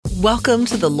Welcome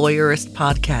to the Lawyerist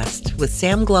Podcast with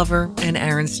Sam Glover and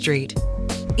Aaron Street.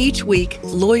 Each week,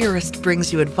 Lawyerist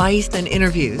brings you advice and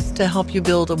interviews to help you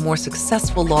build a more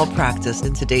successful law practice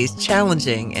in today's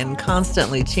challenging and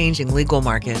constantly changing legal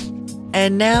market.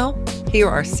 And now, here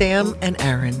are Sam and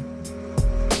Aaron.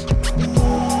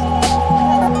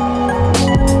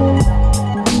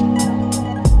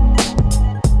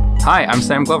 Hi, I'm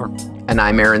Sam Glover. And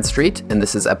I'm Aaron Street, and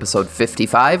this is episode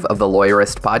 55 of the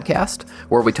Lawyerist Podcast,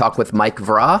 where we talk with Mike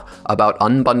Vraa about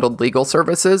unbundled legal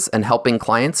services and helping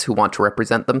clients who want to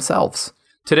represent themselves.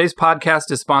 Today's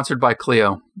podcast is sponsored by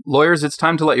Clio. Lawyers, it's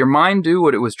time to let your mind do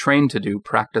what it was trained to do,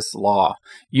 practice law.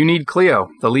 You need Clio,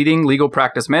 the leading legal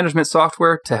practice management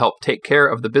software to help take care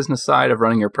of the business side of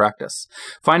running your practice.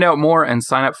 Find out more and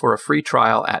sign up for a free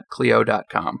trial at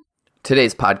Clio.com.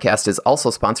 Today's podcast is also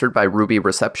sponsored by Ruby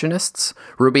Receptionists.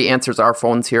 Ruby answers our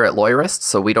phones here at Lawyerist,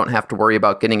 so we don't have to worry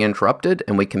about getting interrupted,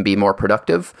 and we can be more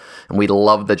productive. And we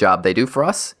love the job they do for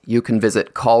us. You can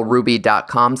visit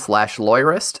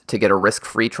callruby.com/lawyerist to get a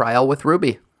risk-free trial with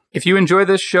Ruby. If you enjoy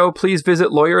this show, please visit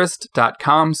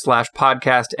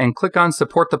lawyerist.com/podcast and click on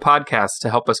support the podcast to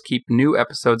help us keep new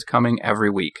episodes coming every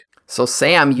week. So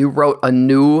Sam, you wrote a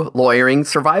new lawyering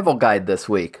survival guide this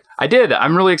week. I did.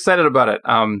 I'm really excited about it.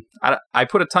 I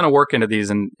put a ton of work into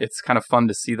these, and it's kind of fun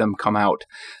to see them come out.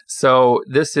 So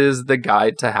this is the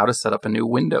guide to how to set up a new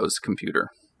Windows computer.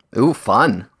 Ooh,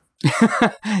 fun.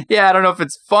 Yeah, I don't know if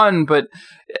it's fun, but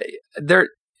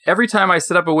every time I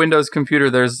set up a Windows computer,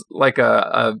 there's like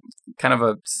a kind of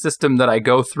a system that I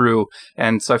go through.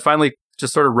 And so I finally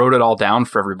just sort of wrote it all down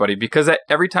for everybody, because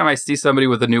every time I see somebody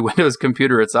with a new Windows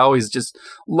computer, it's always just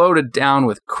loaded down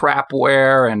with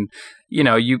crapware, and you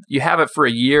know, you have it for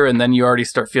a year and then you already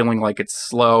start feeling like it's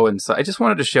slow. And so I just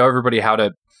wanted to show everybody how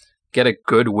to get a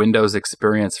good Windows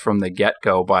experience from the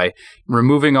get-go by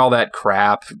removing all that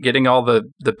crap, getting all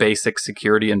the basic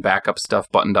security and backup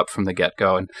stuff buttoned up from the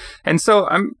get-go. And so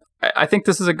I think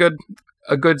this is a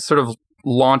good sort of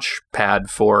launch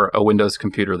pad for a Windows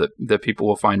computer that people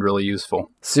will find really useful.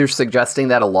 So you're suggesting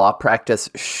that a law practice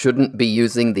shouldn't be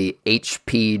using the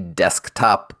HP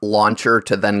desktop launcher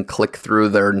to then click through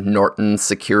their Norton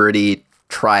security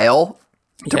trial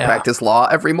to practice law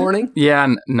every morning?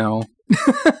 Yeah, no.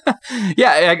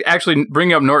 Yeah, actually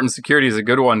bringing up Norton security is a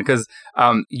good one, because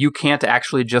you can't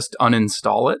actually just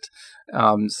uninstall it.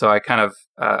 So I kind of,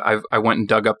 I went and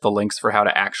dug up the links for how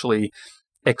to actually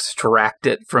extract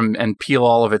it from and peel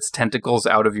all of its tentacles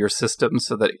out of your system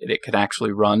so that it can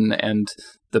actually run, and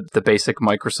the basic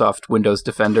Microsoft Windows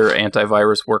Defender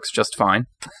antivirus works just fine.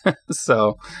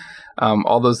 So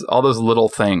all those little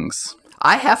things.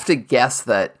 I have to guess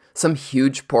that some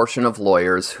huge portion of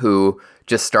lawyers who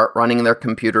just start running their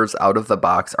computers out of the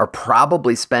box are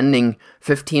probably spending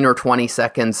 15 or 20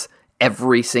 seconds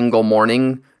every single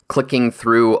morning clicking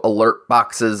through alert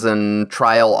boxes and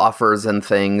trial offers and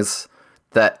things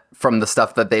that from the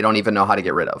stuff that they don't even know how to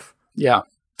get rid of. Yeah.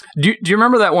 Do you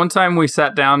remember that one time we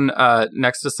sat down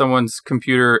next to someone's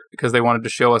computer because they wanted to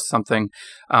show us something,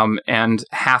 and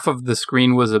half of the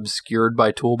screen was obscured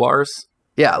by toolbars?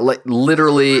 Yeah,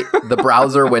 literally the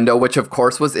browser window, which of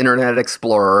course was Internet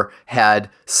Explorer, had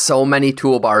so many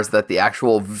toolbars that the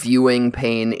actual viewing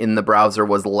pane in the browser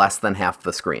was less than half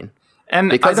the screen. And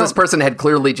because this person had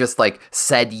clearly just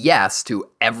said yes to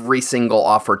every single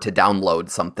offer to download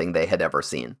something they had ever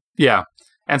seen. Yeah.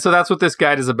 And so that's what this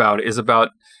guide is about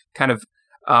kind of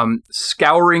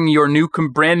scouring your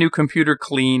brand new computer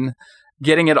clean,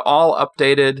 getting it all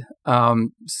updated,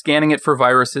 scanning it for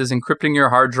viruses, encrypting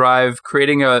your hard drive,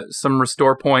 creating some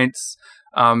restore points,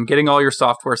 getting all your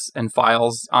software and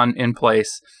files in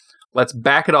place. Let's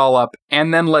back it all up,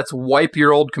 and then let's wipe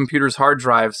your old computer's hard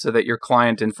drive so that your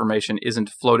client information isn't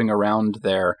floating around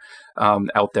there,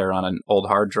 out there on an old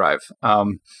hard drive.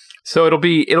 So it'll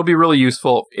be really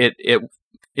useful.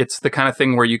 It's the kind of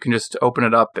thing where you can just open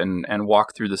it up and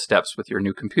walk through the steps with your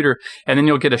new computer, and then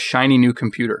you'll get a shiny new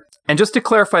computer. And just to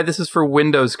clarify, this is for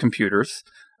Windows computers.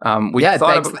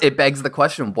 It begs the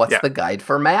question: what's the guide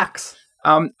for Macs?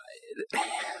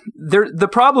 The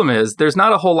problem is there's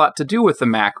not a whole lot to do with the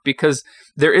Mac, because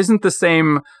there isn't the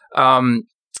same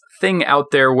thing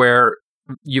out there where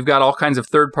you've got all kinds of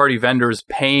third-party vendors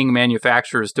paying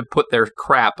manufacturers to put their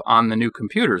crap on the new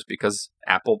computers, because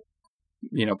Apple,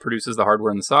 produces the hardware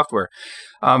and the software.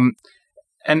 And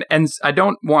I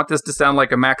don't want this to sound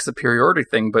like a Mac superiority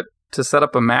thing, but to set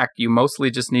up a Mac, you mostly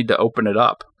just need to open it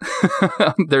up.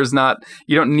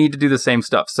 You don't need to do the same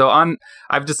stuff. So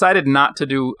I've decided not to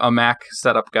do a Mac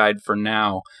setup guide for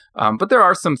now, but there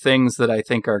are some things that I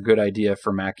think are a good idea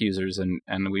for Mac users,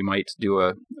 and we might do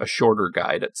a shorter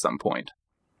guide at some point.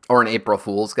 Or an April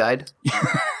Fool's guide.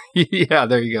 Yeah,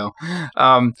 there you go.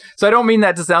 So I don't mean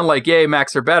that to sound like, yay,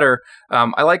 Macs are better.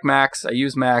 I like Macs. I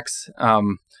use Macs.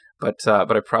 But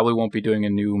I probably won't be doing a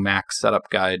new Mac setup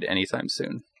guide anytime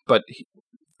soon. But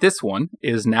this one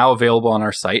is now available on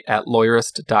our site at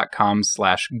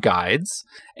lawyerist.com/guides.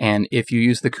 And if you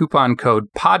use the coupon code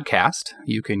podcast,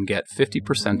 you can get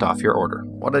 50% off your order.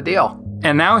 What a deal.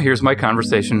 And now here's my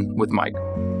conversation with Mike.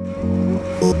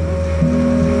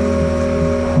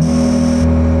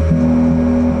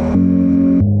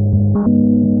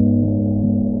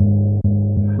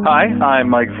 Hi, I'm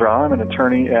Mike Vra. I'm an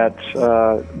attorney at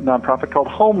a nonprofit called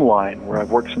Homeline, where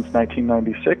I've worked since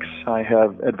 1996. I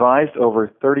have advised over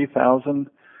 30,000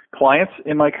 clients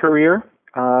in my career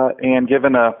and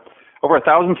given over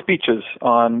 1,000 speeches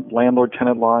on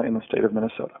landlord-tenant law in the state of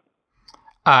Minnesota.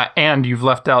 And you've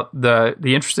left out the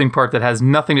interesting part that has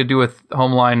nothing to do with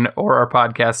Homeline or our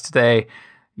podcast today.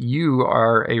 You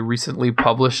are a recently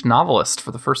published novelist for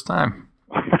the first time.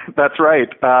 That's right.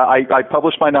 I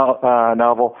published my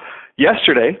novel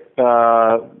yesterday,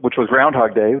 which was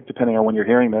Groundhog Day, depending on when you're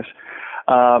hearing this.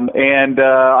 And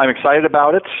I'm excited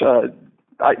about it.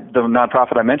 The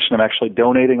nonprofit I mentioned, I'm actually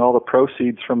donating all the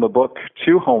proceeds from the book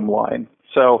to Homeline.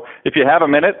 So if you have a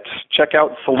minute, check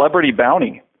out Celebrity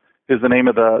Bounty is the name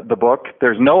of the book.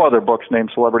 There's no other books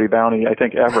named Celebrity Bounty, I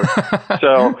think, ever.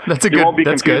 So you won't be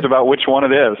confused about which one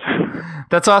it is.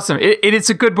 That's awesome. It's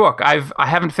a good book. I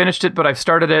haven't finished it, but I've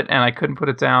started it and I couldn't put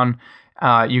it down.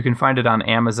 You can find it on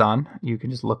Amazon. You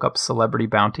can just look up Celebrity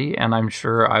Bounty, and I'm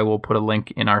sure I will put a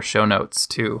link in our show notes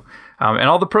too. And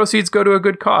all the proceeds go to a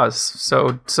good cause.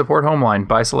 So support Homeline,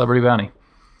 buy Celebrity Bounty.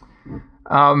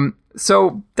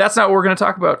 So that's not what we're going to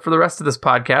talk about for the rest of this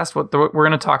podcast. What we're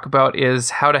going to talk about is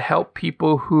how to help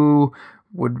people who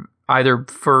would either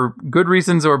for good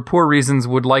reasons or poor reasons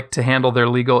would like to handle their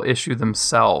legal issue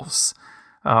themselves.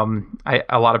 A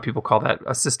lot of people call that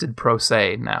assisted pro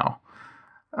se now.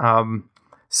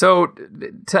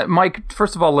 Mike,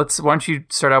 first of all, why don't you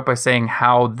start out by saying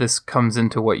how this comes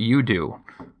into what you do?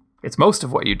 It's most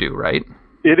of what you do, right?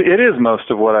 It is most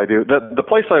of what I do. The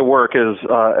place I work is,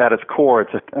 at its core,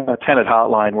 it's a tenant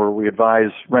hotline where we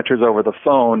advise renters over the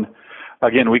phone.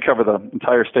 Again, we cover the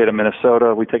entire state of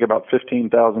Minnesota. We take about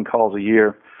 15,000 calls a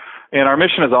year. And our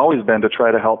mission has always been to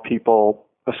try to help people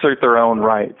assert their own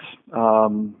rights.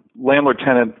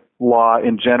 Landlord-tenant law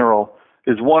in general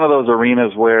is one of those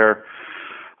arenas where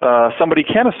somebody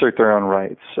can assert their own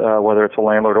rights, whether it's a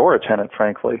landlord or a tenant,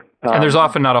 frankly. And there's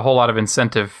often not a whole lot of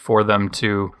incentive for them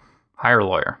to hire a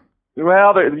lawyer.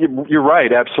 Well, you're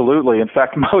right, absolutely. In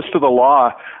fact, most of the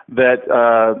law that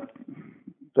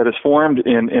is formed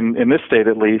in this state,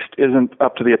 at least, isn't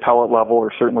up to the appellate level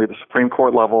or certainly the Supreme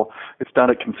Court level. It's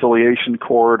done at conciliation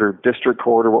court or district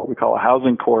court or what we call a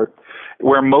housing court,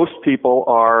 where most people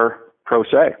are pro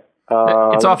se.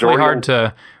 It's awfully hard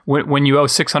to, when you owe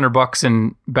 $600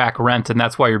 in back rent and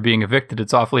that's why you're being evicted,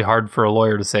 it's awfully hard for a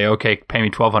lawyer to say, okay, pay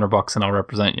me $1,200 and I'll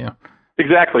represent you.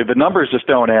 Exactly. The numbers just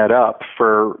don't add up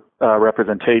for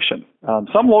representation.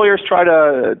 Some lawyers try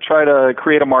to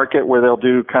create a market where they'll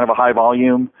do kind of a high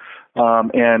volume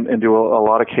and do a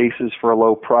lot of cases for a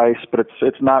low price, but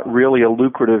it's not really a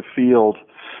lucrative field.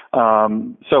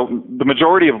 So the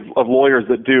majority of lawyers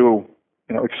that do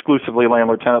exclusively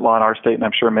landlord-tenant law in our state, and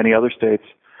I'm sure many other states,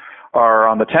 are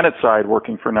on the tenant side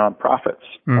working for nonprofits.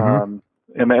 Mm-hmm.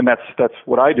 And that's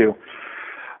what I do.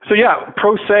 So yeah,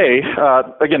 pro se,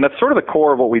 again, that's sort of the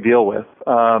core of what we deal with.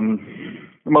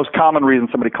 The most common reason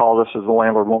somebody calls us is the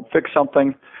landlord won't fix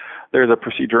something. There's a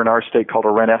procedure in our state called a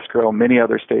rent escrow. Many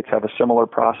other states have a similar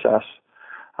process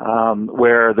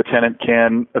where the tenant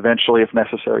can eventually, if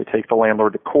necessary, take the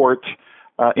landlord to court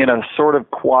in a sort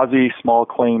of quasi-small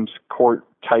claims court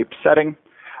type setting.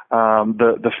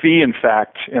 The fee, in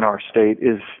fact, in our state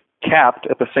is capped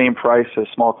at the same price as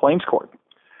small claims court.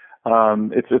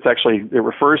 It's actually, it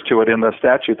refers to it in the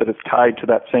statute that it's tied to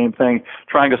that same thing,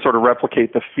 trying to sort of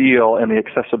replicate the feel and the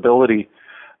accessibility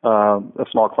of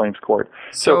small claims court.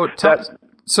 So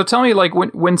tell me, like,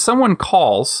 when someone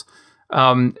calls,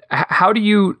 how do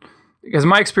you, because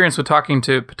my experience with talking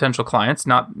to potential clients,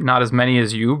 not as many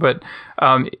as you, but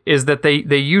is that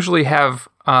they usually have,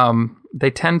 they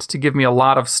tend to give me a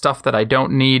lot of stuff that I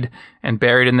don't need, and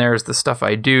buried in there is the stuff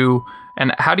I do.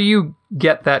 And how do you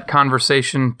get that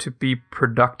conversation to be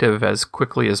productive as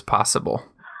quickly as possible?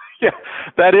 Yeah,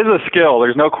 that is a skill.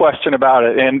 There's no question about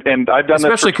it. And I've done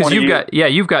especially this for 20 because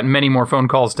you've got many more phone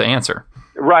calls to answer.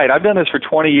 Right. I've done this for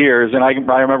 20 years, and I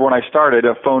remember when I started,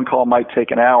 a phone call might take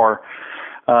an hour,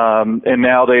 and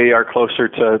now they are closer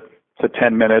to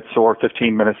 10 minutes or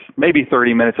 15 minutes, maybe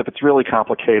 30 minutes if it's really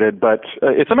complicated. But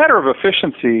it's a matter of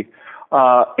efficiency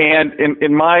And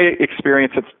in my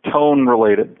experience, it's tone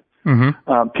related.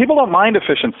 Mm-hmm. People don't mind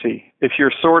efficiency if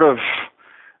you're sort of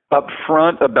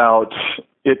upfront about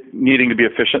it needing to be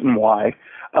efficient and why,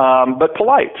 but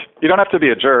polite. You don't have to be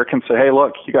a jerk and say, hey,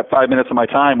 look, you got 5 minutes of my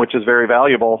time, which is very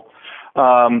valuable.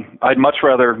 I'd much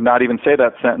rather not even say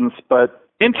that sentence, but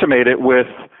intimate it with,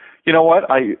 you know what,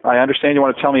 I understand you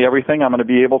want to tell me everything. I'm going to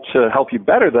be able to help you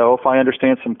better, though, if I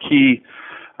understand some key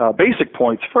basic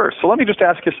points first. So let me just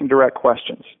ask you some direct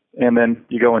questions, and then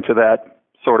you go into that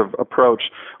sort of approach,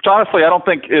 which honestly I don't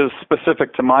think is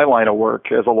specific to my line of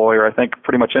work as a lawyer. I think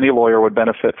pretty much any lawyer would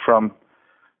benefit from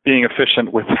being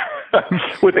efficient with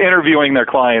with interviewing their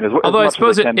client. Although I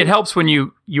suppose it helps when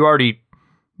you already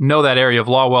know that area of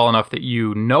law well enough that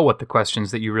you know what the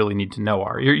questions that you really need to know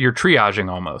are. You're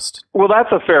triaging almost. Well,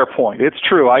 that's a fair point. It's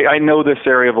true. I know this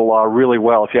area of the law really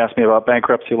well. If you ask me about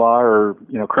bankruptcy law or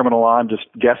criminal law, I'm just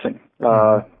guessing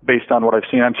based on what I've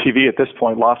seen on TV at this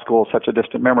point. Law school is such a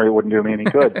distant memory; it wouldn't do me any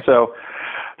good. So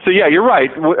yeah, you're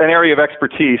right. An area of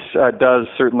expertise does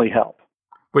certainly help.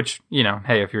 Which,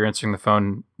 hey, if you're answering the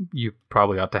phone, you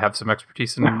probably ought to have some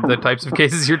expertise in the types of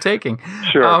cases you're taking.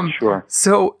 Sure.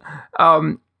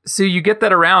 So you get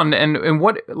that around, and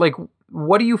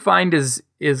what do you find is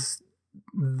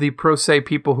the pro se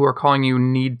people who are calling you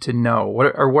need to know?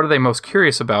 What are they most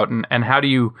curious about, and how do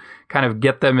you kind of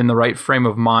get them in the right frame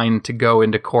of mind to go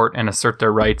into court and assert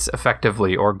their rights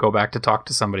effectively, or go back to talk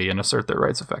to somebody and assert their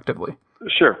rights effectively?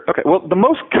 Sure. Okay. Well, the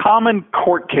most common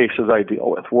court cases I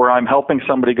deal with, where I'm helping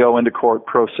somebody go into court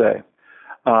pro se,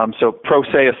 so pro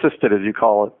se assisted, as you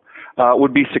call it,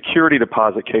 would be security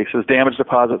deposit cases, damage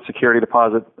deposit, security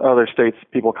deposit. Other states,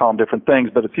 people call them different things,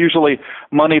 but it's usually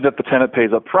money that the tenant pays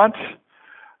up front,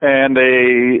 and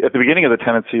at the beginning of the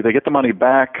tenancy, they get the money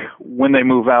back when they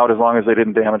move out, as long as they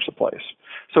didn't damage the place.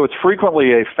 So it's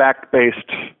frequently a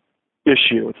fact-based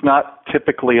issue. It's not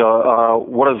typically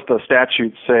what does the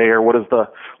statute say or what is the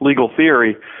legal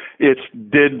theory. It's,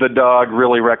 did the dog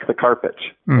really wreck the carpet?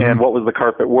 Mm-hmm. And what was the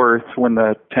carpet worth when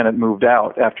the tenant moved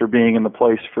out after being in the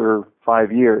place for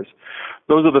 5 years?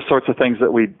 Those are the sorts of things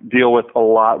that we deal with a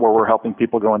lot where we're helping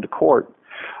people go into court.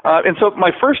 And so my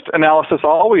first analysis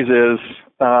always is,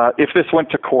 if this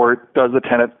went to court, does the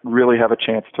tenant really have a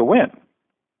chance to win?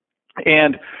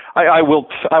 And I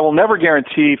will never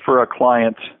guarantee for a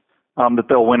client that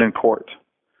they'll win in court.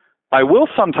 I will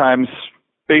sometimes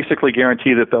basically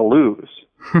guarantee that they'll lose.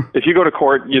 If you go to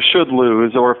court, you should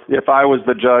lose. Or if I was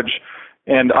the judge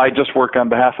and I just work on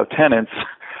behalf of tenants,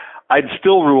 I'd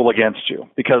still rule against you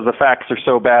because the facts are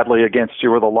so badly against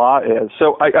you, or the law is.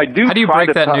 So I do. How do you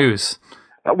break that news?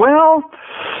 Well,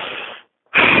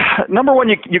 number one,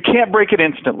 you can't break it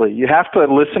instantly. You have to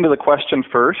listen to the question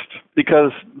first,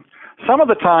 because some of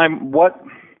the time what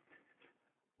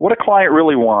a client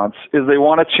really wants is they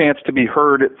want a chance to be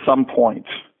heard at some point.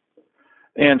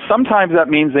 And sometimes that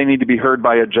means they need to be heard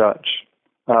by a judge.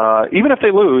 Even if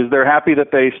they lose, they're happy that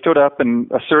they stood up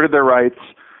and asserted their rights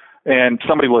and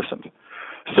somebody listened.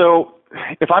 So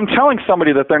if I'm telling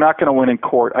somebody that they're not going to win in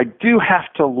court, I do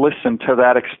have to listen to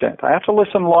that extent. I have to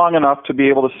listen long enough to be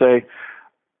able to say,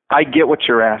 I get what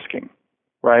you're asking,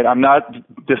 right? I'm not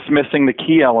dismissing the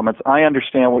key elements. I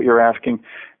understand what you're asking.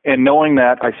 And knowing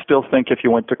that, I still think if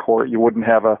you went to court, you wouldn't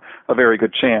have a very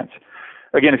good chance.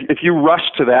 Again, if you rush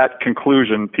to that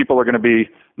conclusion, people are going to be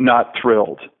not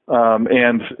thrilled,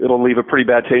 and it'll leave a pretty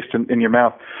bad taste in your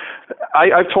mouth.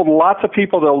 I've told lots of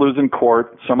people they'll lose in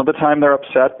court. Some of the time they're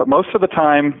upset, but most of the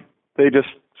time they just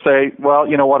say, well,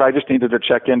 you know what, I just needed to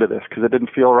check into this because it didn't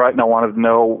feel right and I wanted to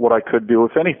know what I could do,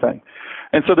 if anything.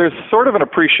 And so there's sort of an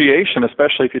appreciation,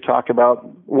 especially if you talk about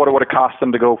what it would have cost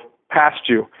them to go past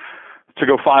you to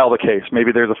go file the case.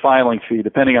 Maybe there's a filing fee.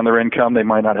 Depending on their income, they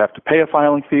might not have to pay a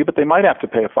filing fee, but they might have to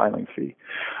pay a filing fee.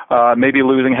 Maybe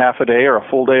losing half a day or a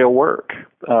full day of work,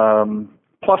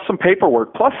 plus some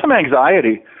paperwork, plus some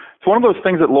anxiety. It's one of those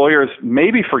things that lawyers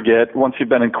maybe forget once you've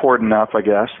been in court enough, I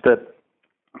guess, that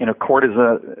court is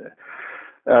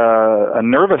a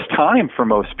nervous time for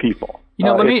most people.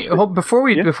 Let me before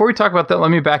we talk about that, let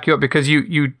me back you up, because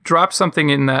you dropped something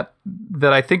in that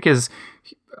I think is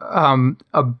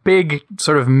a big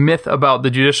sort of myth about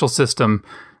the judicial system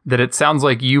that it sounds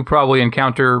like you probably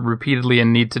encounter repeatedly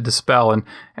and need to dispel.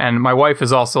 And my wife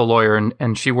is also a lawyer,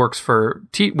 and she works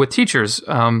with teachers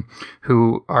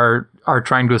who are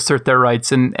trying to assert their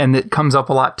rights, and it comes up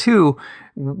a lot too,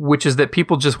 which is that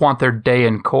people just want their day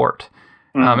in court.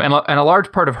 Mm-hmm. And a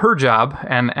large part of her job,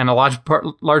 and a large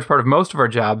part of most of our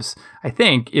jobs, I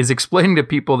think, is explaining to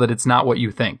people that it's not what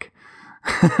you think.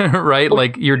 Right?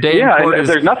 Like your day in court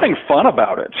there's nothing fun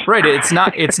about it. Right. It's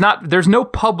not, there's no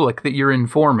public that you're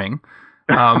informing.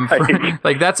 Right.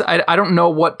 Like I don't know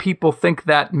what people think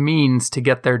that means to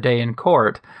get their day in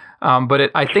court.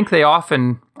 But I think they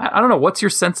often, I don't know, what's your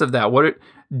sense of that?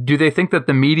 Do they think that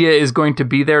the media is going to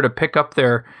be there to pick up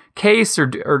their case, or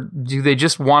do they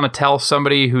just want to tell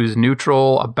somebody who's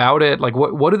neutral about it? Like,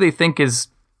 what do they think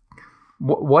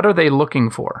what are they looking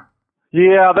for?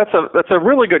 Yeah, that's a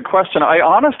really good question. I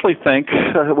honestly think,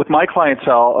 with my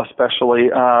clientele especially,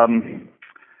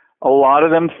 a lot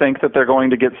of them think that they're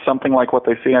going to get something like what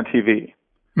they see on TV.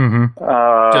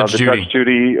 Mm-hmm. Judge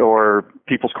Judy or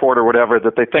People's Court or whatever,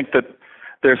 that they think that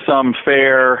there's some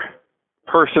fair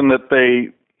person that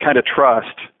they kind of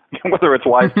trust, whether it's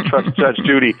wise to trust Judge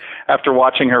Judy after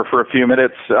watching her for a few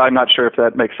minutes. I'm not sure if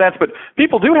that makes sense, but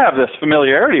people do have this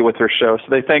familiarity with her show, so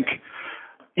they think,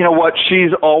 you know what,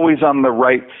 she's always on the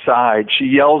right side. She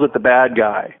yells at the bad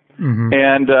guy. Mm-hmm.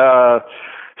 And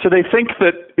so they think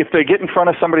that if they get in front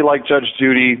of somebody like Judge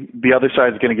Judy, the other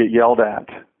side is going to get yelled at.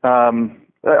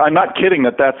 I'm not kidding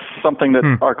that that's something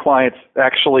that our clients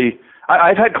actually,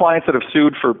 I've had clients that have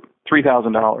sued for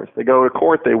 $3,000. They go to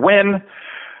court, they win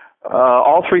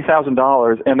all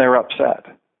 $3,000, and they're upset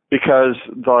because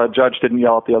the judge didn't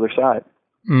yell at the other side.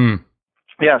 Mm.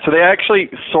 Yeah, so they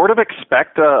actually sort of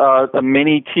expect a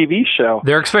mini TV show.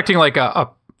 They're expecting like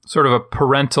a sort of a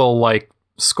parental like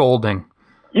scolding.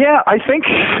 Yeah, I think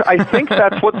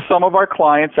that's what some of our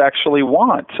clients actually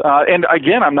want. And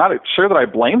again, I'm not sure that I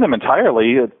blame them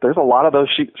entirely. There's a lot of those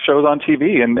shows on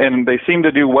TV, and they seem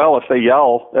to do well if they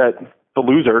yell at the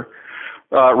loser,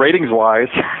 ratings-wise.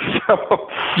 So,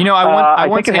 you know, I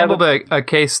once handled a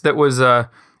case that was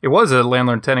it was a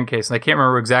landlord-tenant case, and I can't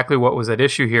remember exactly what was at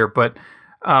issue here, but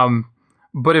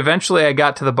eventually I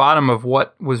got to the bottom of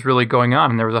what was really going on,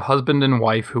 and there was a husband and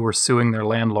wife who were suing their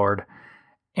landlord.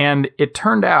 And it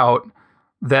turned out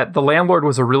that the landlord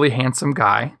was a really handsome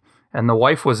guy, and the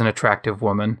wife was an attractive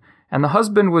woman, and the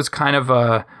husband was kind of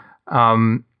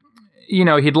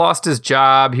he'd lost his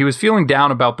job. He was feeling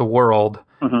down about the world.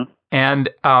 Mm-hmm. And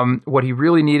what he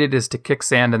really needed is to kick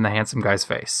sand in the handsome guy's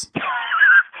face.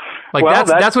 Like, well,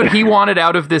 that's what he wanted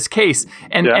out of this case.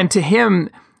 And to him,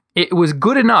 it was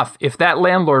good enough if that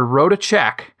landlord wrote a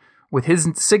check with his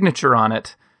signature on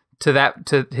it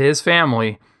to his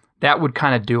family. That would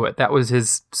kind of do it. That was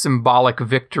his symbolic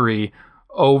victory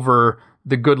over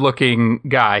the good-looking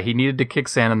guy. He needed to kick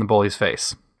sand in the bully's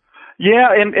face. Yeah,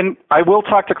 and I will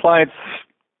talk to clients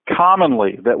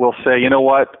commonly that will say, you know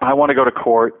what, I want to go to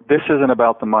court. This isn't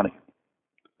about the money.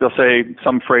 They'll say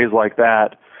some phrase like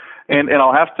that. And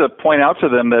I'll have to point out to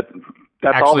them that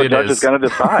that's actually all the judge is going to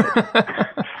decide.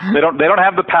 They don't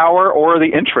have the power or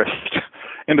the interest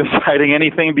in deciding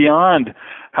anything beyond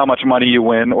how much money you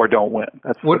win or don't win.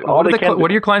 What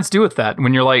do your clients do with that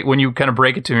when you kind of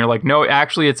break it to them? You're like, no,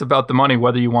 actually, it's about the money,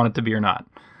 whether you want it to be or not.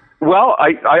 Well,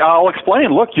 I'll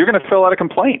explain. Look, you're going to fill out a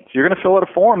complaint. You're going to fill out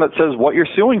a form that says what you're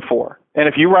suing for. And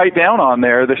if you write down on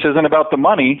there, this isn't about the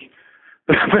money,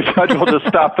 the judge will just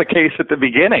stop the case at the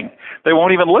beginning. They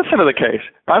won't even listen to the case.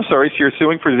 I'm sorry, so you're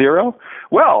suing for zero?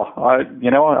 Well, I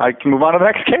can move on to the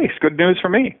next case. Good news for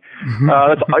me.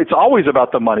 It's always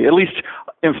about the money, at least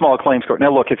in small claims court.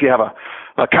 Now, look, if you have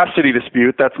a custody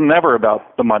dispute, that's never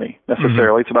about the money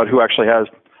necessarily. Mm-hmm. It's about who actually has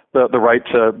the right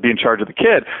to be in charge of the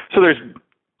kid. So there's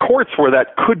courts where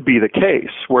that could be the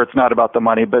case, where it's not about the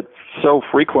money, but so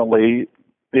frequently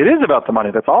it is about the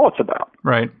money. That's all it's about.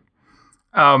 Right.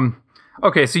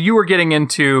 Okay, so you were getting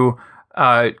into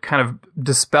kind of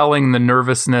dispelling the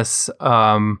nervousness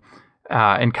and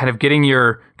kind of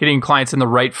getting clients in the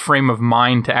right frame of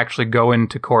mind to actually go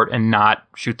into court and not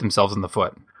shoot themselves in the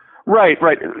foot. Right.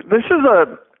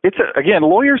 Again,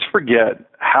 lawyers forget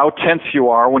how tense you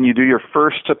are when you do your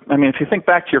first, if you think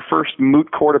back to your first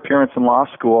moot court appearance in law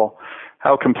school,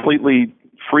 how completely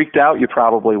freaked out you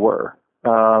probably were.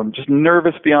 Just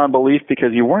nervous beyond belief because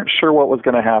you weren't sure what was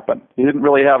going to happen. You didn't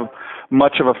really have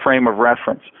much of a frame of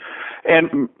reference.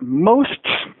 And most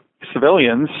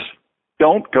civilians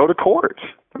don't go to court.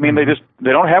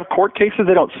 They don't have court cases.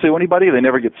 They don't sue anybody. They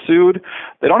never get sued.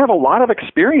 They don't have a lot of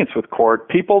experience with court.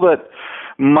 People that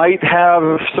might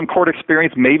have some court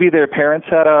experience, maybe their parents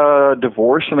had a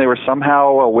divorce and they were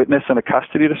somehow a witness in a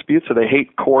custody dispute, so they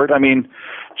hate court.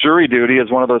 Jury duty is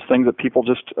one of those things that people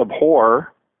just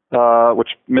abhor.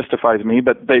 Which mystifies me,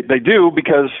 but they do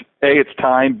because A, it's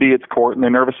time, B, it's court, and they're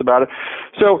nervous about it.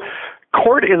 So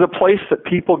court is a place that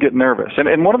people get nervous.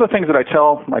 And one of the things that I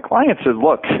tell my clients is,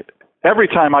 look, every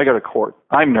time I go to court,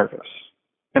 I'm nervous.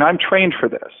 And I'm trained for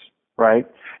this, right?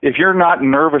 If you're not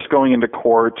nervous going into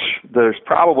court, there's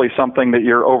probably something that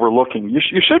you're overlooking.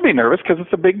 You should be nervous because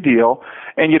it's a big deal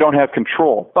and you don't have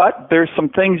control. But there's some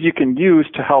things you can use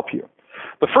to help you.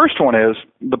 The first one is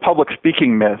the public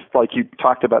speaking myth, like you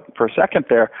talked about for a second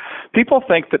there. People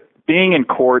think that being in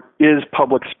court is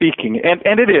public speaking,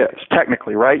 and it is,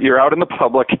 technically, right? You're out in the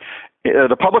public.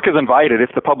 The public is invited.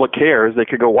 If the public cares, they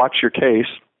could go watch your case.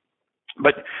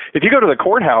 But if you go to the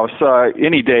courthouse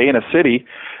any day in a city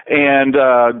and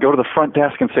go to the front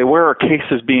desk and say, where are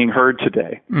cases being heard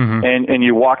today? Mm-hmm. And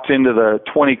you walked into the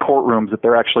 20 courtrooms that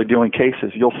they're actually doing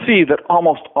cases, you'll see that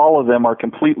almost all of them are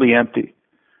completely empty,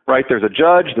 right? There's a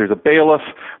judge, there's a bailiff,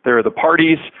 there are the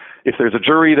parties. If there's a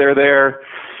jury, they're there.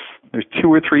 There's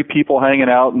 2 or 3 people hanging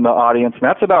out in the audience, and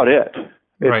that's about it.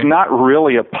 It's not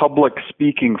really a public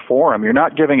speaking forum. You're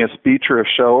not giving a speech or a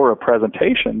show or a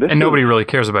presentation. And nobody really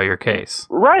cares about your case.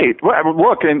 Right.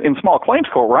 Look, in small claims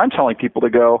court where I'm telling people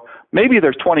to go, maybe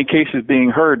there's 20 cases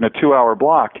being heard in a 2-hour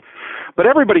block. But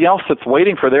everybody else that's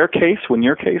waiting for their case when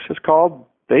your case is called,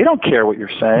 they don't care what you're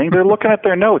saying. They're looking at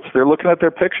their notes. They're looking at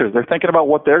their pictures. They're thinking about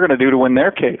what they're going to do to win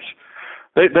their case.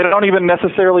 They don't even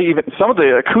necessarily some of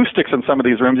the acoustics in some of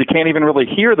these rooms, you can't even really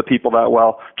hear the people that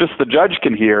well. Just the judge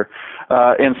can hear.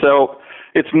 And so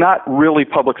it's not really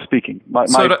public speaking.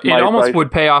 It almost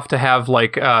would pay off to have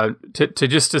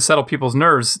to settle people's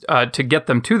nerves, to get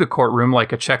them to the courtroom,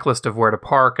 like a checklist of where to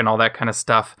park and all that kind of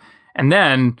stuff. And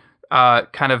then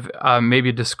maybe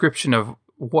a description of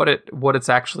what it's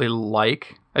actually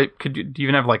like. Do you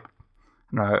even have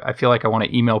I feel like I want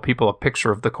to email people a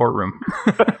picture of the courtroom.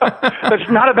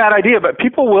 That's not a bad idea, but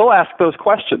people will ask those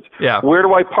questions. Yeah. Where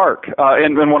do I park?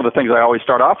 And one of the things I always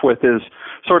start off with is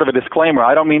sort of a disclaimer.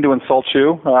 I don't mean to insult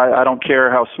you. I don't care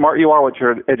how smart you are, what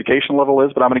your education level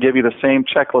is, but I'm going to give you the same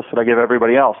checklist that I give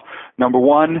everybody else. Number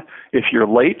 1, if you're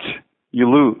late, you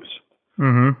lose.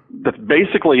 Mm-hmm. That's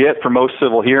basically it for most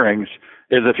civil hearings,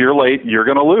 is if you're late, you're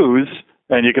going to lose.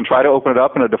 And you can try to open it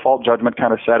up in a default judgment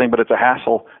kind of setting, but it's a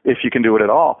hassle if you can do it at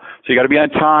all. So you got to be on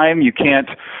time. You can't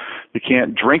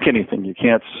drink anything. You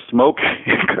can't smoke.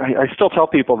 I still tell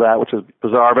people that, which is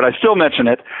bizarre, but I still mention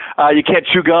it. You can't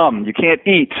chew gum. You can't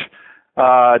eat.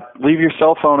 Leave your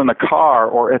cell phone in the car,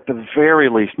 or at the very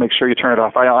least, make sure you turn it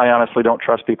off. I honestly don't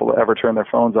trust people to ever turn their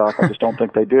phones off. I just don't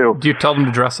think they do. Do you tell them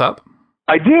to dress up?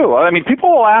 I do. I mean,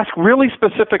 people will ask really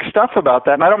specific stuff about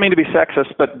that, and I don't mean to be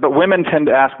sexist, but women tend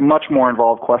to ask much more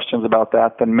involved questions about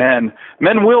that than men.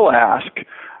 Men will ask.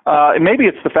 Maybe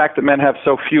it's the fact that men have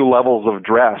so few levels of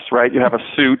dress, right? You have a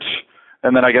suit,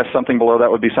 and then I guess something below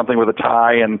that would be something with a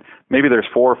tie, and maybe there's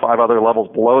 4 or 5 other levels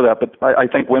below that, but I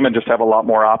think women just have a lot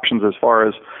more options as far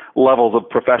as levels of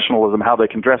professionalism, how they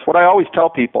can dress. What I always tell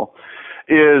people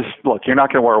is, look, you're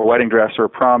not going to wear a wedding dress or a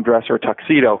prom dress or a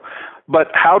tuxedo,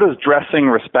 but how does dressing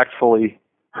respectfully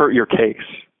hurt your case?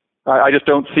 I just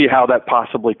don't see how that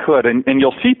possibly could. And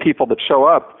you'll see people that show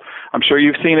up. I'm sure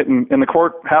you've seen it in the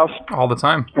courthouse. All the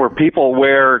time. Where people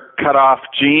wear cut-off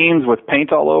jeans with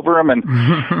paint all over them. And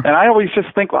I always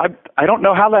just think, I don't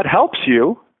know how that helps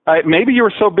you. Maybe you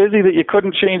were so busy that you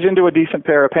couldn't change into a decent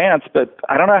pair of pants, but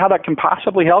I don't know how that can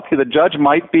possibly help you. The judge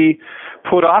might be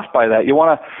put off by that. You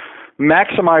want to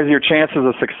maximize your chances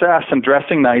of success, and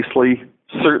dressing nicely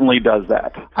certainly does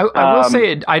that. I will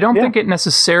say, I don't think it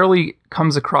necessarily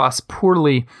comes across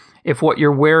poorly if what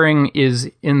you're wearing is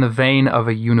in the vein of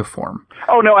a uniform.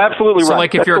 Oh, no, absolutely right. So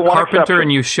like if you're a carpenter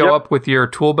and you show up with your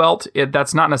tool belt,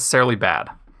 that's not necessarily bad.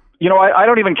 You know, I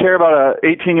don't even care about a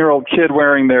 18-year-old kid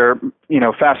wearing their,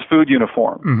 fast food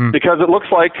uniform, because it looks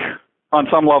like on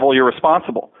some level you're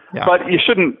responsible. Yeah. But you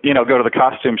shouldn't, go to the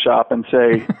costume shop and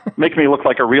say, make me look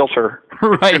like a realtor.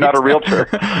 Right. You're not a realtor.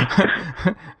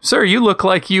 Sir, you look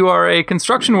like you are a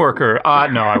construction worker.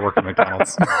 No, I work at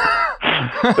McDonald's.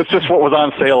 It's just what was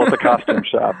on sale at the costume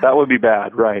shop. That would be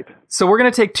bad, right. So we're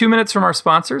going to take 2 minutes from our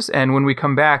sponsors, and when we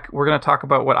come back, we're going to talk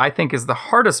about what I think is the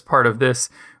hardest part of this,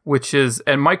 which is,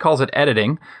 and Mike calls it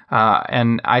editing,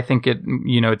 and I think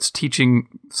it's teaching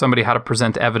somebody how to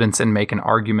present evidence and make an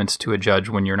argument to a judge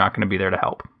when you're not going to be there to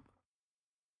help.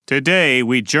 Today,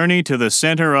 we journey to the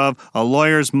center of a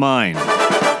lawyer's mind.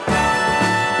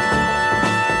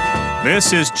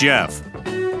 This is Jeff.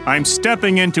 I'm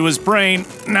stepping into his brain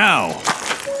now.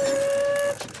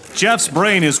 Jeff's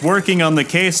brain is working on the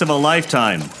case of a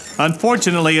lifetime.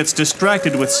 Unfortunately, it's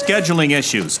distracted with scheduling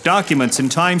issues, documents, and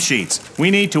timesheets.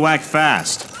 We need to act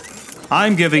fast.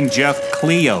 I'm giving Jeff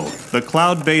Clio, the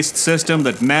cloud-based system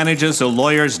that manages a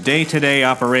lawyer's day-to-day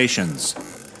operations.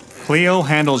 Clio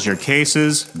handles your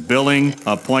cases, billing,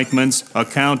 appointments,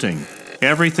 accounting,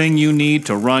 everything you need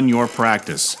to run your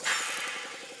practice.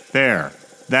 There,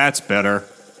 that's better.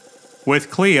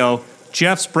 With Clio,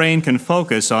 Jeff's brain can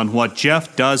focus on what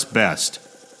Jeff does best.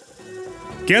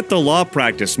 Get the Law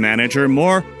Practice Manager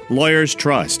more lawyers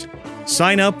trust.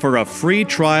 Sign up for a free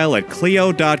trial at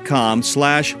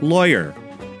Clio.com/lawyer.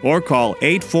 or call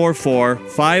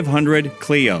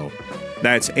 844-500-CLEO.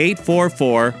 That's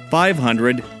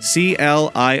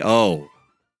 844-500-CLIO.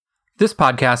 This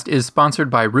podcast is sponsored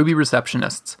by Ruby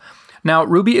Receptionists. Now,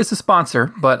 Ruby is a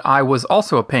sponsor, but I was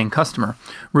also a paying customer.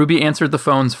 Ruby answered the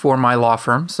phones for my law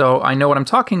firm, so I know what I'm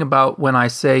talking about when I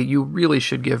say you really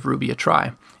should give Ruby a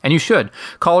try. And you should.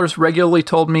 Callers regularly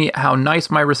told me how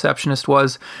nice my receptionist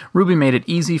was. Ruby made it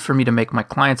easy for me to make my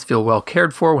clients feel well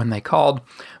cared for when they called.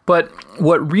 But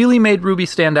what really made Ruby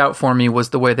stand out for me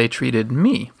was the way they treated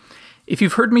me. If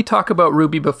you've heard me talk about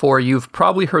Ruby before, you've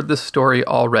probably heard this story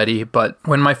already, but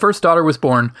when my first daughter was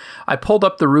born, I pulled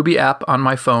up the Ruby app on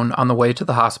my phone on the way to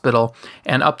the hospital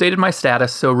and updated my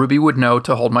status so Ruby would know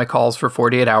to hold my calls for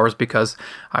 48 hours because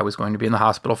I was going to be in the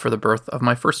hospital for the birth of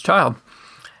my first child.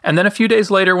 And then a few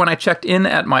days later, when I checked in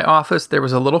at my office, there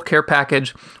was a little care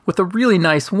package with a really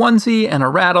nice onesie and a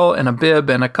rattle and a bib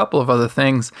and a couple of other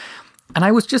things. And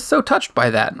I was just so touched by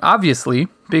that, obviously,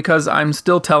 because I'm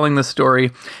still telling the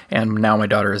story, and now my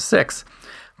daughter is 6.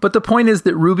 But the point is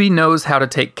that Ruby knows how to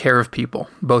take care of people,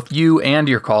 both you and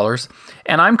your callers,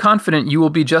 and I'm confident you will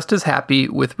be just as happy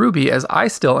with Ruby as I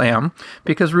still am,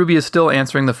 because Ruby is still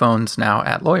answering the phones now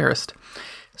at Lawyerist.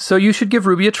 So you should give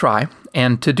Ruby a try,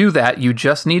 and to do that, you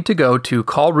just need to go to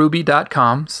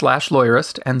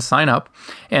callruby.com/lawyerist and sign up,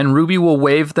 and Ruby will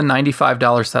waive the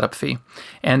 $95 setup fee.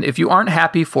 And if you aren't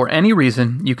happy for any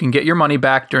reason, you can get your money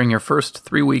back during your first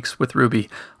 3 weeks with Ruby.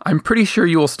 I'm pretty sure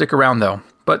you will stick around, though,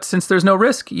 but since there's no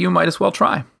risk, you might as well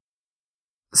try.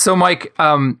 So, Mike,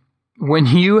 when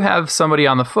you have somebody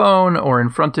on the phone or in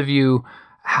front of you,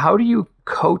 how do you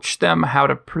coach them how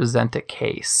to present a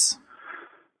case?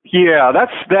 Yeah,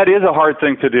 that is a hard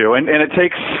thing to do, and it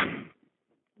takes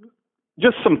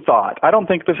just some thought. I don't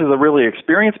think this is a really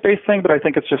experience-based thing, but I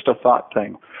think it's just a thought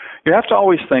thing. You have to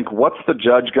always think, what's the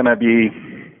judge going to be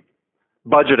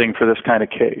budgeting for this kind of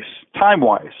case,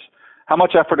 time-wise? How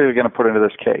much effort are they going to put into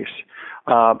this case?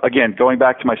 Again, going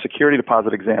back to my security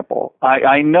deposit example,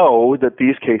 I know that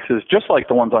these cases, just like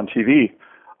the ones on TV,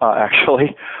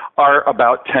 actually, are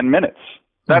about 10 minutes.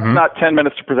 That's not 10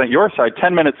 minutes to present your side,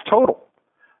 10 minutes total.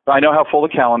 I know how full the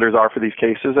calendars are for these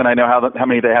cases, and I know how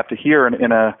many they have to hear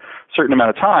in a certain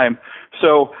amount of time.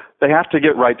 So they have to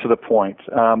get right to the point.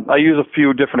 I use a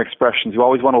few different expressions. You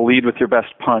always want to lead with your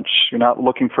best punch. You're not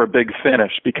looking for a big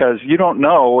finish because you don't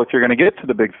know if you're going to get to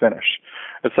the big finish.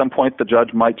 At some point, the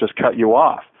judge might just cut you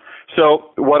off.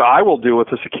 So what I will do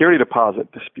with a security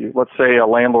deposit dispute, let's say a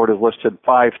landlord has listed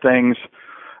 5 things,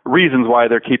 reasons why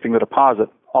they're keeping the deposit.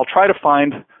 I'll try to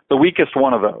find the weakest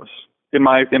one of those, in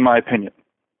my opinion.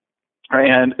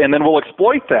 And then we'll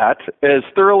exploit that as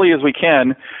thoroughly as we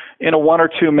can in a 1 or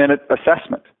 2 minute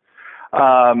assessment.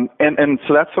 And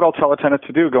so that's what I'll tell a tenant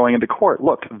to do going into court.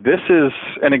 Look, this is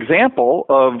an example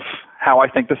of how I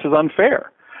think this is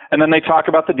unfair. And then they talk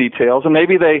about the details, and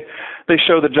maybe they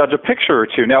show the judge a picture or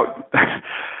two. Now,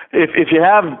 if you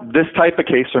have this type of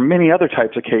case or many other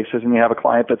types of cases, and you have a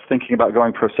client that's thinking about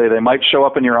going pro se, they might show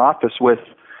up in your office with,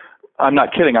 I'm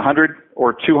not kidding, 100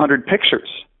 or 200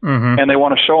 pictures. And they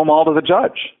want to show them all to the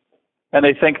judge. And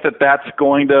they think that that's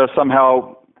going to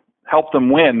somehow help them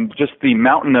win, just the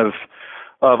mountain of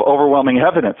overwhelming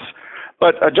evidence.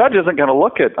 But a judge isn't going to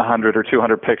look at 100 or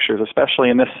 200 pictures,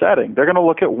 especially in this setting. They're going to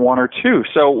look at 1 or 2.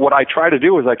 So what I try to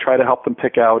do is I try to help them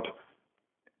pick out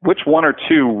which 1 or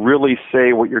 2 really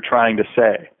say what you're trying to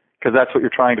say, because that's what you're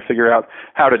trying to figure out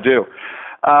how to do.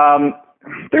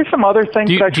 There's some other things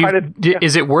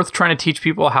Is it worth trying to teach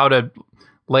people how to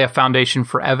lay a foundation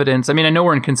for evidence? I mean, I know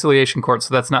we're in conciliation court,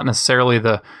 so that's not necessarily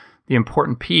the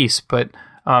important piece, but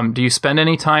do you spend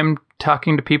any time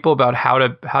talking to people about how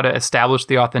to establish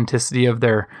the authenticity of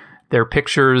their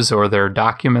pictures or their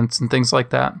documents and things like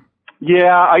that?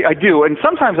 Yeah, I do. And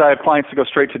sometimes I have clients that go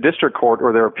straight to district court,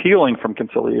 or they're appealing from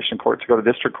conciliation court to go to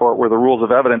district court where the rules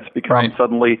of evidence become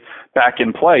suddenly back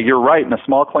in play. You're right. In a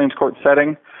small claims court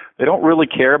setting, they don't really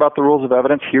care about the rules of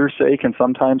evidence. Hearsay can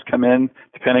sometimes come in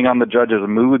depending on the judge's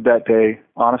mood that day,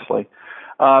 honestly.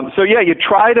 So yeah, you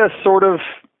try to sort of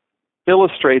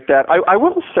illustrate that. I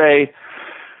will say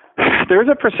there's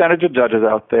a percentage of judges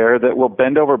out there that will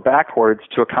bend over backwards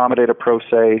to accommodate a pro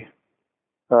se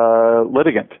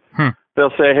litigant.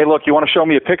 They'll say, hey, look, you want to show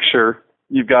me a picture,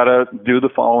 you've got to do the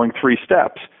following 3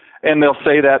 steps. And they'll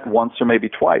say that once or maybe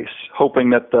twice, hoping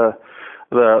that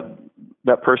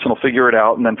that person will figure it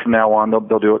out, and then from now on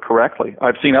they'll do it correctly.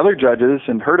 I've seen other judges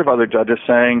and heard of other judges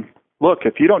saying, look,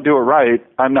 if you don't do it right,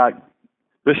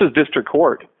 this is district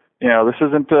court. You know, this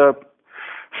isn't a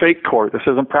fake court. This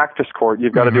isn't practice court.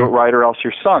 You've got to do it right or else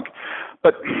you're sunk.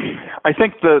 But I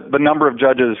think the number of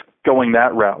judges going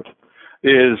that route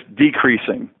is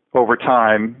decreasing over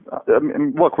time.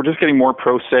 Look, we're just getting more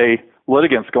pro se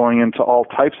litigants going into all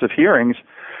types of hearings,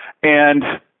 and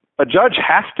a judge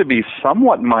has to be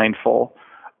somewhat mindful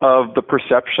of the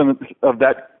perception of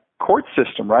that court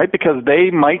system, right? Because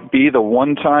they might be the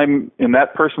one time in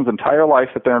that person's entire life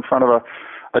that they're in front of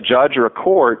a judge or a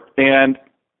court, and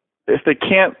if they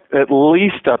can't at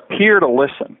least appear to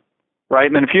listen, right?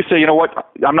 And then if you say, you know what,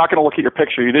 I'm not going to look at your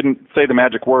picture, you didn't say the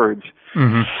magic words.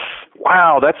 Mm-hmm.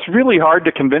 Wow, that's really hard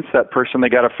to convince that person they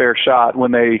got a fair shot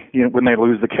when they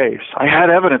lose the case. I had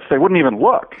evidence, they wouldn't even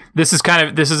look. This is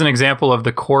an example of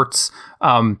the courts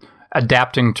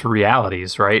adapting to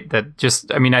realities, right? That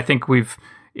just, I mean, I think we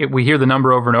hear the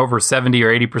number over and over, 70 or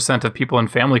 80% of people in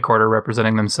family court are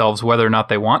representing themselves, whether or not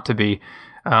they want to be.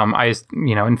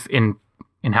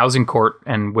 In housing court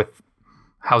and with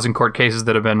housing court cases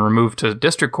that have been removed to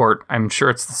district court, I'm sure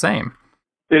it's the same.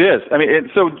 It is. I mean,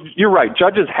 so you're right.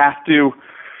 Judges have to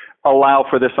allow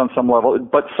for this on some level,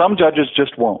 but some judges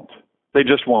just won't. They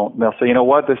just won't. They'll say, you know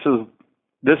what, this is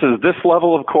this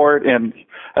level of court, and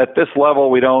at this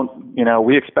level,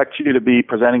 we expect you to be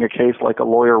presenting a case like a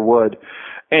lawyer would.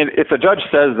 And if a judge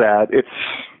says that,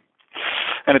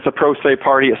 it's a pro se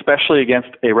party, especially against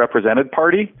a represented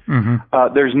party,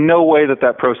 there's no way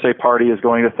that pro se party is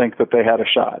going to think that they had a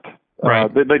shot.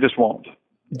 Right. They just won't.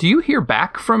 Do you hear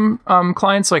back from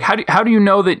clients? Like, how do you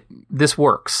know that this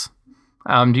works?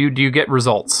 Do you get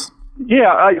results?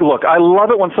 Yeah, I love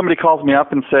it when somebody calls me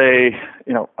up and say,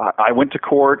 I went to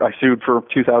court, I sued for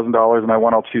 $2,000 and I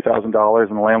won all $2,000, and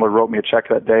the landlord wrote me a check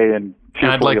that day and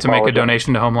I'd like to make a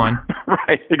donation to Homeline.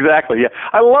 Right, exactly. Yeah,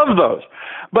 I love those.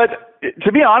 But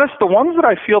to be honest, the ones that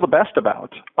I feel the best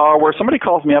about are where somebody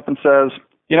calls me up and says,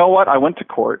 you know what, I went to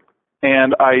court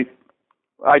and I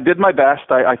did my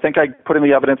best. I think I put in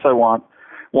the evidence I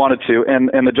wanted to, and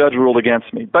the judge ruled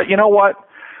against me. But you know what?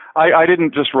 I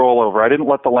didn't just roll over. I didn't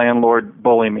let the landlord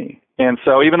bully me. And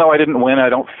so even though I didn't win, I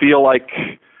don't feel like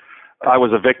I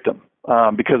was a victim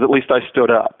because at least I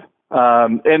stood up.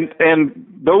 And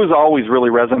those always really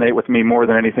resonate with me more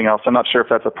than anything else. I'm not sure if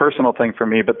that's a personal thing for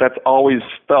me, but that's always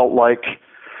felt like,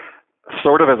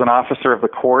 sort of as an officer of the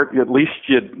court, at least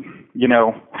they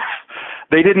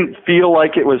didn't feel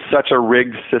like it was such a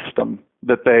rigged system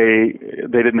that they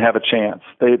didn't have a chance.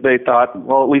 They thought,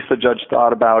 well, at least the judge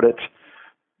thought about it,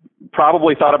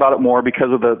 probably thought about it more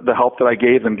because of the help that I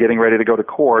gave them getting ready to go to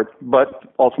court, but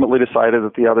ultimately decided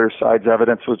that the other side's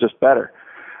evidence was just better.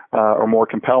 Or more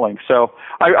compelling. So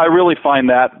I really find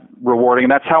that rewarding,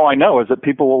 and that's how I know, is that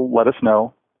people will let us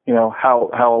know, how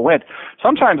it went.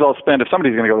 Sometimes I'll spend, if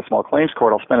somebody's going to go to small claims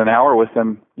court, I'll spend an hour with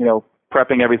them,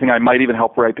 prepping everything. I might even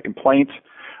help write the complaint,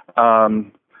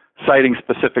 citing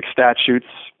specific statutes,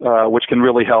 which can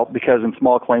really help, because in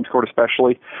small claims court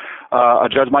especially, a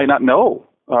judge might not know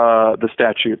the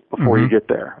statute before you get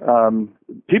there.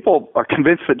 People are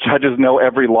convinced that judges know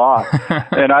every law,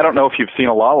 and I don't know if you've seen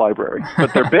a law library,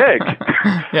 but they're big.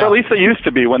 Yeah. Or at least they used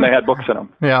to be when they had books in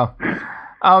them. Yeah.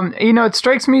 It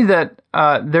strikes me that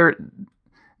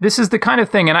this is the kind of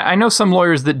thing, and I know some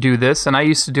lawyers that do this, and I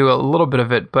used to do a little bit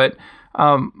of it, but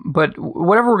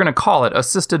whatever we're going to call it,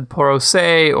 assisted pro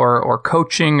se or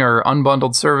coaching or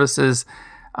unbundled services,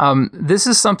 this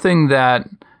is something that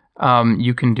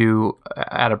you can do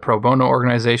at a pro bono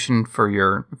organization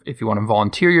if you want to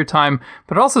volunteer your time.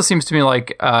 But it also seems to me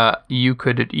like you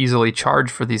could easily charge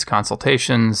for these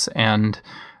consultations and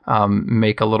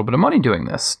make a little bit of money doing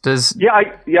this. There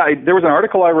was an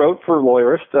article I wrote for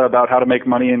Lawyerist about how to make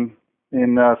money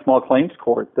in small claims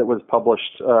court that was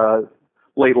published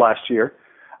late last year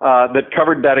that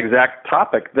covered that exact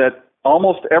topic, that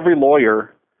almost every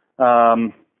lawyer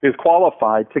is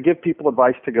qualified to give people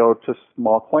advice to go to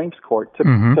small claims court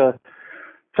to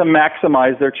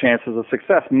maximize their chances of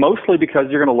success, mostly because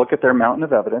you're going to look at their mountain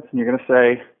of evidence and you're going to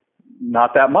say,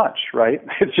 not that much, right?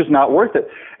 It's just not worth it.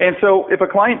 And so if a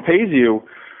client pays you,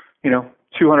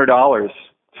 $200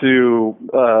 to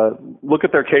look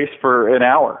at their case for an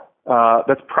hour,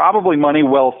 that's probably money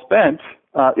well spent.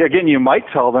 Again, you might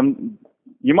tell them,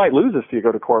 you might lose if you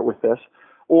go to court with this.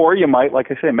 Or you might, like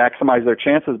I say, maximize their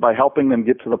chances by helping them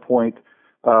get to the point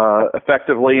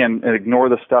effectively and ignore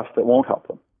the stuff that won't help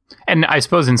them. And I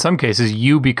suppose in some cases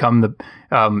you become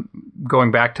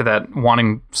going back to that,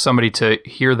 wanting somebody to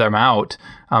hear them out,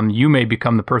 you may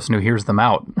become the person who hears them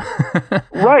out.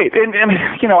 Right. And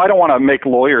I don't want to make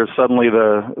lawyers suddenly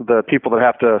the people that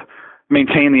have to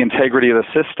maintain the integrity of the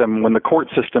system when the court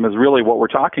system is really what we're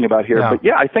talking about here. Yeah. But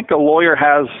I think a lawyer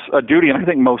has a duty, and I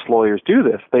think most lawyers do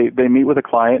this. They meet with a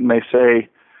client and they say,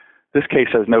 this case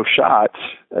has no shot.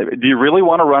 Do you really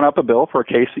want to run up a bill for a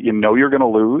case that you know you're going to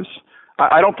lose?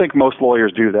 I don't think most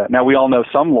lawyers do that. Now, we all know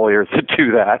some lawyers that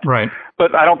do that, Right.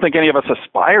 but I don't think any of us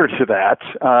aspire to that.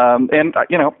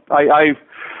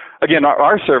 Again,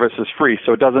 our service is free,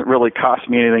 so it doesn't really cost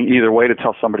me anything either way to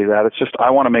tell somebody that. It's just I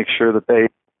want to make sure that they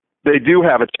do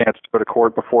have a chance to go to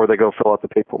court before they go fill out the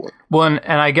paperwork. Well,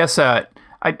 and I guess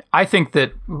I think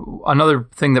that another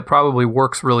thing that probably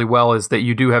works really well is that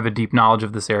you do have a deep knowledge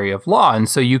of this area of law, and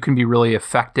so you can be really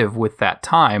effective with that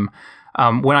time.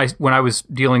 When I was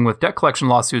dealing with debt collection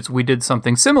lawsuits, we did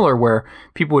something similar where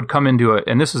people would come into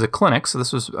and this was a clinic, so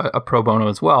this was a pro bono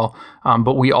as well,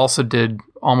 but we also did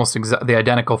almost the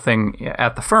identical thing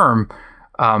at the firm.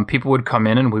 People would come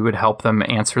in and we would help them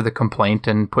answer the complaint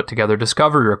and put together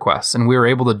discovery requests. And we were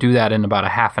able to do that in about a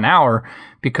half an hour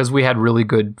because we had really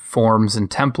good forms and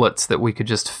templates that we could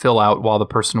just fill out while the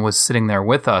person was sitting there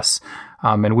with us.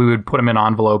 And we would put them in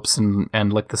envelopes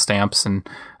and lick the stamps and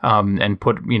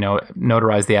put,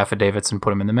 notarize the affidavits and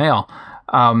put them in the mail.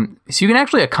 So you can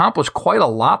actually accomplish quite a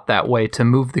lot that way to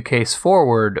move the case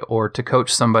forward or to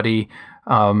coach somebody.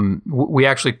 We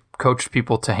actually coached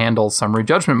people to handle summary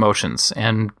judgment motions,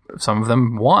 and some of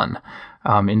them won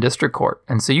in district court.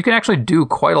 And so you can actually do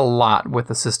quite a lot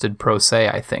with assisted pro se,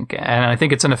 I think. And I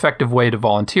think it's an effective way to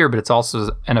volunteer, but it's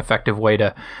also an effective way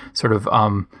to sort of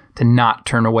to not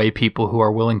turn away people who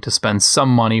are willing to spend some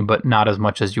money, but not as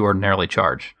much as you ordinarily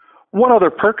charge. One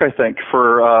other perk, I think,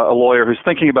 for a lawyer who's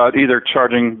thinking about either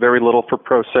charging very little for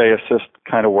pro se assist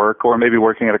kind of work or maybe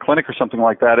working at a clinic or something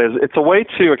like that is it's a way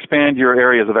to expand your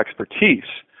areas of expertise.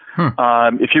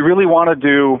 If you really want to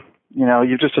do,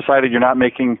 you've just decided you're not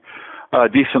making a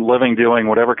decent living doing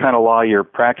whatever kind of law you're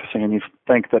practicing, and you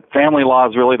think that family law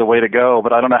is really the way to go,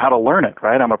 but I don't know how to learn it,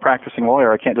 right? I'm a practicing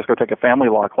lawyer. I can't just go take a family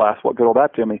law class. What good will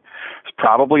that do me? It's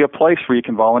probably a place where you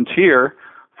can volunteer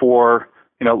for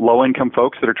low-income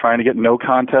folks that are trying to get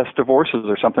no-contest divorces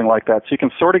or something like that. So you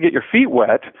can sort of get your feet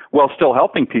wet while still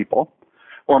helping people.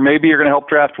 Or maybe you're going to help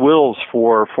draft wills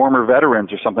for former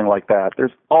veterans or something like that.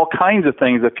 There's all kinds of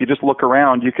things. If you just look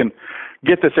around, you can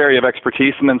get this area of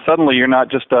expertise, and then suddenly you're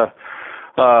not just a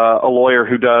lawyer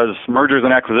who does mergers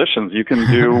and acquisitions. You can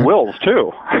do wills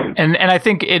too. And I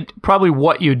think probably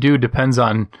what you do depends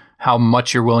on how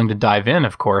much you're willing to dive in,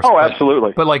 of course. Oh,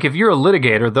 absolutely. But like if you're a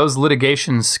litigator, those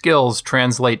litigation skills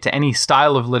translate to any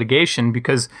style of litigation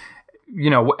because,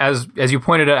 as you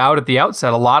pointed out at the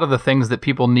outset, a lot of the things that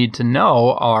people need to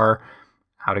know are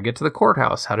how to get to the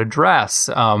courthouse, how to dress,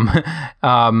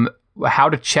 how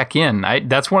to check in.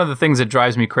 That's one of the things that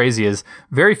drives me crazy is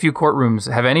very few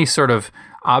courtrooms have any sort of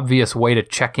obvious way to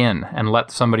check in and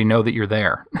let somebody know that you're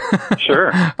there.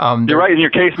 Sure. You're right. And your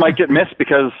case might get missed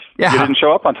because you didn't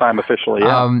show up on time officially.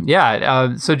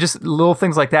 Yeah. So just little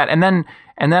things like that. And then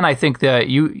I think that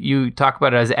you talk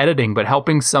about it as editing, but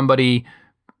helping somebody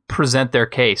present their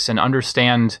case and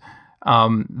understand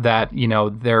that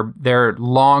their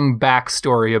long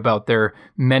backstory about their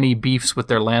many beefs with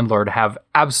their landlord have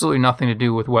absolutely nothing to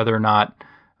do with whether or not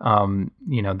their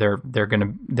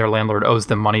landlord owes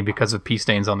them money because of pee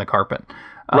stains on the carpet.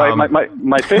 Right.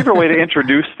 My favorite way to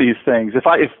introduce these things, if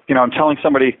I'm telling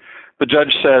somebody, the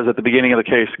judge says at the beginning of the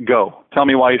case, go, tell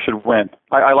me why you should win.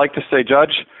 I like to say,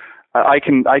 Judge, I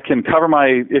can cover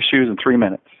my issues in 3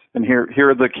 minutes, and here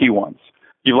are the key ones.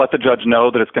 You've let the judge know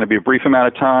that it's going to be a brief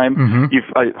amount of time.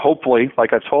 Mm-hmm. Hopefully,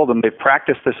 like I've told them, they've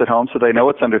practiced this at home, so they know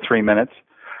it's under 3 minutes.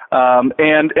 And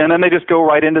then they just go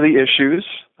right into the issues.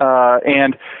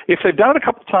 And if they've done it a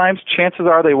couple times, chances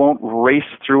are they won't race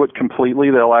through it completely.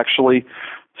 They'll actually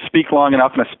speak long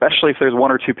enough, and especially if there's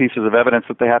one or two pieces of evidence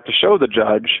that they have to show the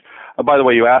judge. By the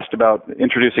way, you asked about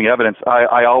introducing evidence.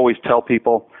 I always tell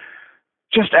people,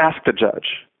 just ask the judge.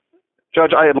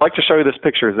 Judge, I'd like to show you this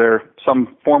picture. Is there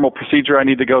some formal procedure I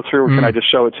need to go through, or can I just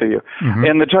show it to you? Mm-hmm.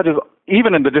 And the judges,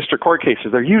 even in the district court cases,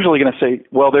 they're usually going to say,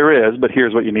 well, there is, but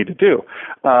here's what you need to do.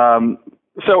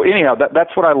 So anyhow,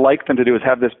 that's what I like them to do, is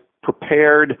have this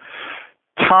prepared,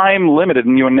 time limited,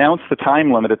 and you announce the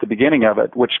time limit at the beginning of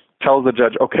it, which tells the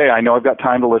judge, okay, I know I've got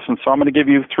time to listen, so I'm going to give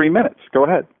you 3 minutes. Go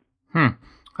ahead.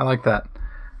 I like that.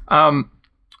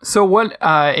 So what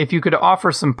if you could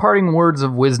offer some parting words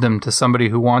of wisdom to somebody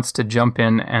who wants to jump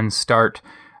in and start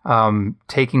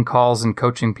taking calls and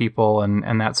coaching people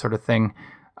and that sort of thing,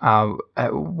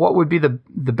 what would be the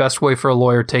best way for a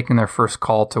lawyer taking their first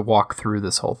call to walk through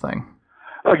this whole thing?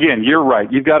 Again, you're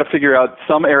right. You've got to figure out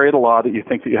some area of the law that you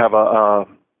think that you have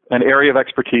an area of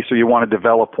expertise, or you want to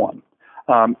develop one.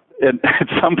 And at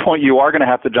some point, you are going to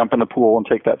have to jump in the pool and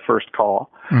take that first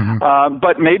call. Mm-hmm.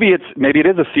 But maybe it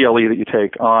is a CLE that you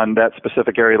take on that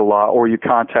specific area of the law, or you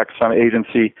contact some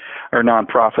agency or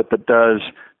nonprofit that does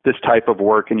this type of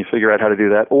work, and you figure out how to do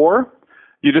that. Or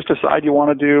you just decide you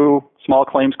want to do small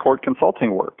claims court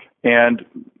consulting work. And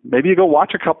maybe you go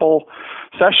watch a couple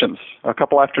sessions, a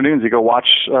couple afternoons. You go watch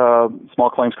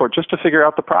small claims court just to figure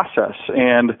out the process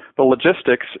and the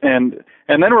logistics, and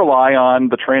then rely on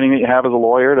the training that you have as a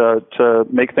lawyer to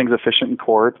make things efficient in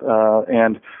court.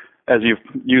 And as you've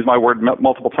used my word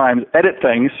multiple times, edit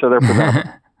things so they're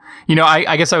presentable.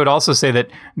 I guess I would also say that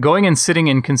going and sitting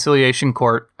in conciliation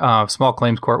court, small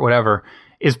claims court, whatever,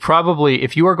 is probably,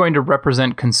 if you are going to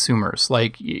represent consumers,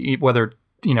 like whether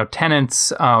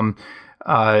tenants,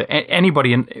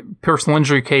 anybody in personal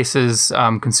injury cases,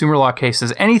 consumer law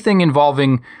cases, anything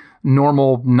involving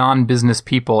normal non-business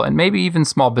people, and maybe even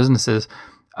small businesses,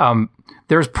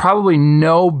 there's probably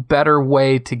no better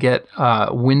way to get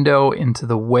a window into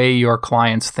the way your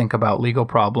clients think about legal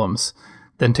problems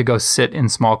than to go sit in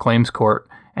small claims court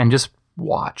and just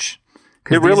watch.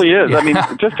 It really is. Yeah. I mean,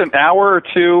 just an hour or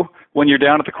two when you're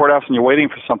down at the courthouse and you're waiting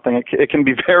for something, it can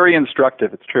be very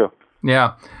instructive. It's true.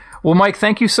 Yeah. Well, Mike,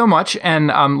 thank you so much.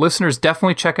 And listeners,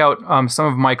 definitely check out some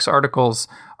of Mike's articles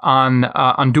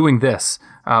on doing this,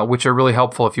 which are really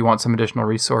helpful if you want some additional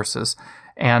resources.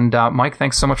 And Mike,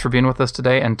 thanks so much for being with us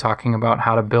today and talking about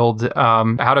how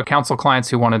to counsel clients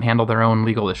who want to handle their own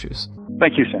legal issues.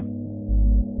 Thank you, Sam.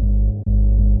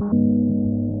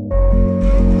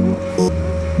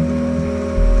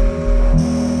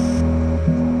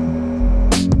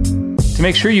 To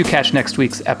make sure you catch next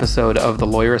week's episode of The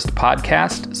Lawyerist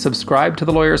Podcast, subscribe to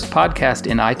The Lawyerist Podcast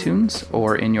in iTunes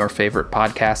or in your favorite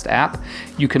podcast app.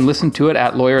 You can listen to it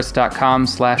at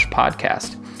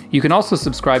lawyerist.com/podcast. You can also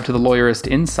subscribe to The Lawyerist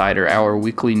Insider, our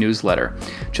weekly newsletter.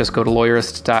 Just go to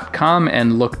lawyerist.com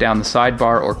and look down the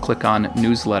sidebar or click on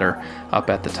newsletter up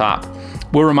at the top.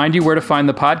 We'll remind you where to find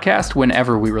the podcast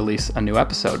whenever we release a new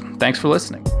episode. Thanks for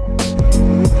listening.